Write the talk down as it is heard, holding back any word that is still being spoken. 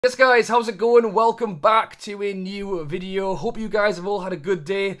Yes guys, how's it going? Welcome back to a new video. Hope you guys have all had a good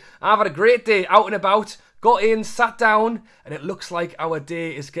day. I've had a great day out and about. Got in, sat down, and it looks like our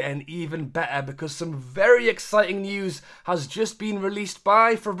day is getting even better because some very exciting news has just been released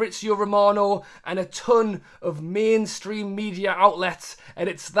by Fabrizio Romano and a ton of mainstream media outlets, and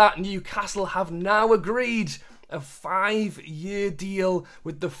it's that Newcastle have now agreed a 5-year deal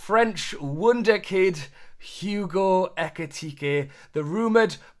with the French wonder kid Hugo Ekitike. The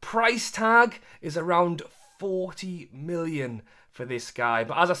rumoured price tag is around 40 million for this guy.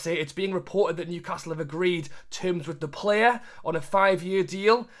 But as I say, it's being reported that Newcastle have agreed terms with the player on a 5-year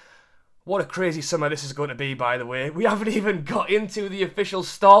deal. What a crazy summer this is going to be, by the way. We haven't even got into the official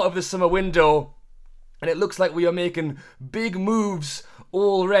start of the summer window, and it looks like we are making big moves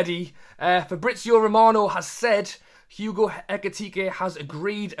already. Fabrizio Romano has said Hugo Ekitike has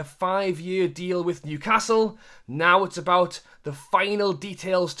agreed a 5-year deal with Newcastle. Now it's about the final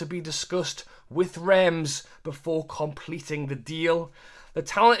details to be discussed with Reims before completing the deal. The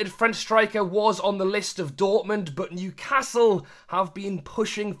talented French striker was on the list of Dortmund, but Newcastle have been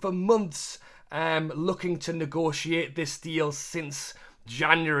pushing for months, looking to negotiate this deal since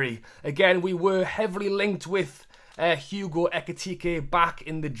January. Again, we were heavily linked with Hugo Ekitike back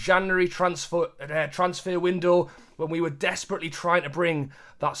in the January transfer window when we were desperately trying to bring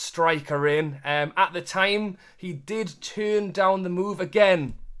that striker in. At the time, he did turn down the move.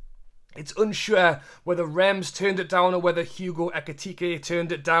 Again, it's unsure whether Reims turned it down or whether Hugo Ekitike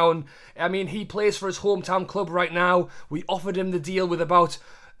turned it down. I mean, he plays for his hometown club right now. We offered him the deal with about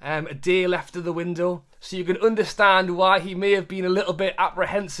a day left of the window, so you can understand why he may have been a little bit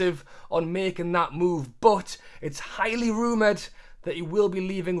apprehensive on making that move. But it's highly rumoured that he will be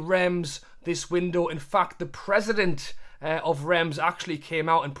leaving Reims this window. In fact, the president of Reims actually came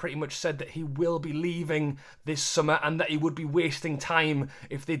out and pretty much said that he will be leaving this summer and that he would be wasting time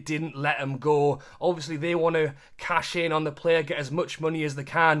if they didn't let him go. Obviously, they want to cash in on the player, get as much money as they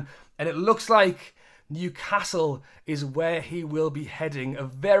can, and it looks like Newcastle is where he will be heading. A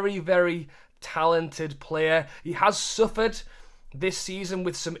very, very talented player. He has suffered this season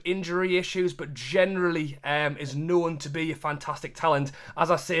with some injury issues, but generally is known to be a fantastic talent. As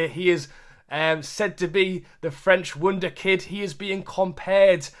I say, he is said to be the French wonder kid. He is being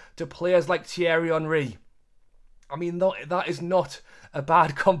compared to players like Thierry Henry. I mean, that is not a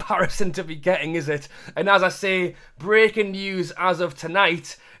bad comparison to be getting, is it? And as I say, breaking news as of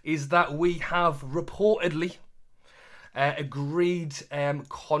tonight is that we have reportedly agreed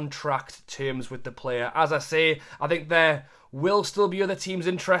contract terms with the player. As I say, I think there will still be other teams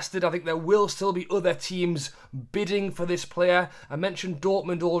interested. I think there will still be other teams bidding for this player. I mentioned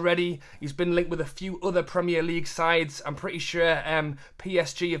Dortmund already. He's been linked with a few other Premier League sides. I'm pretty sure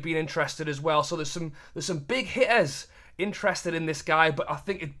PSG have been interested as well. So there's some big hitters interested in this guy, but I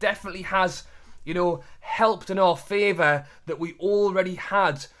think it definitely has, you know, helped in our favour that we already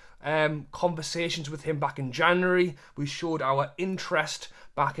had conversations with him back in January. We showed our interest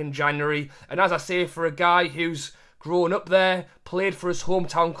back in January, and as I say, for a guy who's grown up there, played for his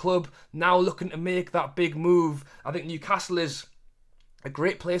hometown club, now looking to make that big move, I think Newcastle is a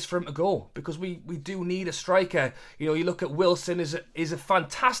great place for him to go, because we do need a striker. You know, you look at Wilson, is a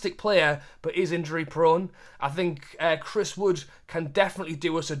fantastic player, but is injury prone. I think Chris Wood can definitely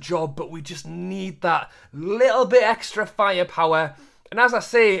do us a job, but we just need that little bit extra firepower. And as I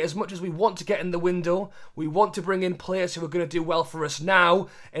say, as much as we want to get in the window, we want to bring in players who are going to do well for us now,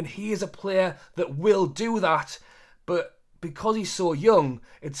 and he is a player that will do that. But because he's so young,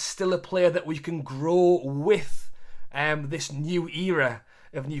 it's still a player that we can grow with this new era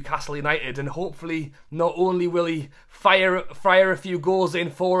of Newcastle United, and hopefully not only will he fire a few goals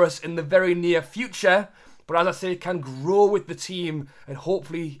in for us in the very near future, but as I say, can grow with the team and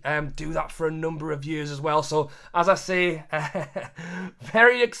hopefully do that for a number of years as well. So as I say,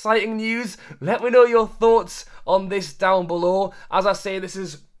 very exciting news. Let me know your thoughts on this down below. As I say, this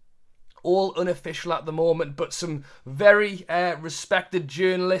is all unofficial at the moment, but some very respected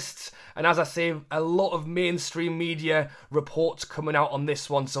journalists, and as I say, a lot of mainstream media reports coming out on this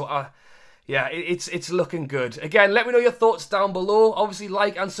one. So yeah, it's looking good. Again, let me know your thoughts down below. Obviously,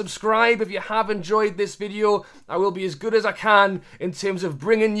 like and subscribe if you have enjoyed this video. I will be as good as I can in terms of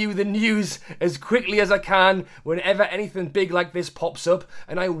bringing you the news as quickly as I can whenever anything big like this pops up.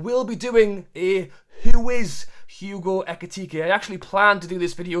 And I will be doing a Who Is Hugo Ekitike. I actually plan to do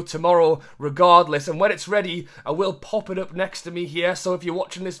this video tomorrow regardless, and when it's ready, I will pop it up next to me here. So if you're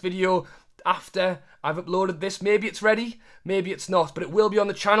watching this video after I've uploaded this, maybe it's ready, maybe it's not, but it will be on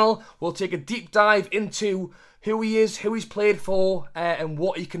the channel. We'll take a deep dive into who he is, who he's played for, and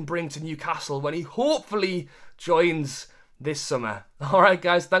what he can bring to Newcastle when he hopefully joins this summer. Alright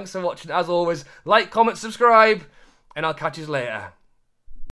guys, thanks for watching as always. Like, comment, subscribe, and I'll catch you later.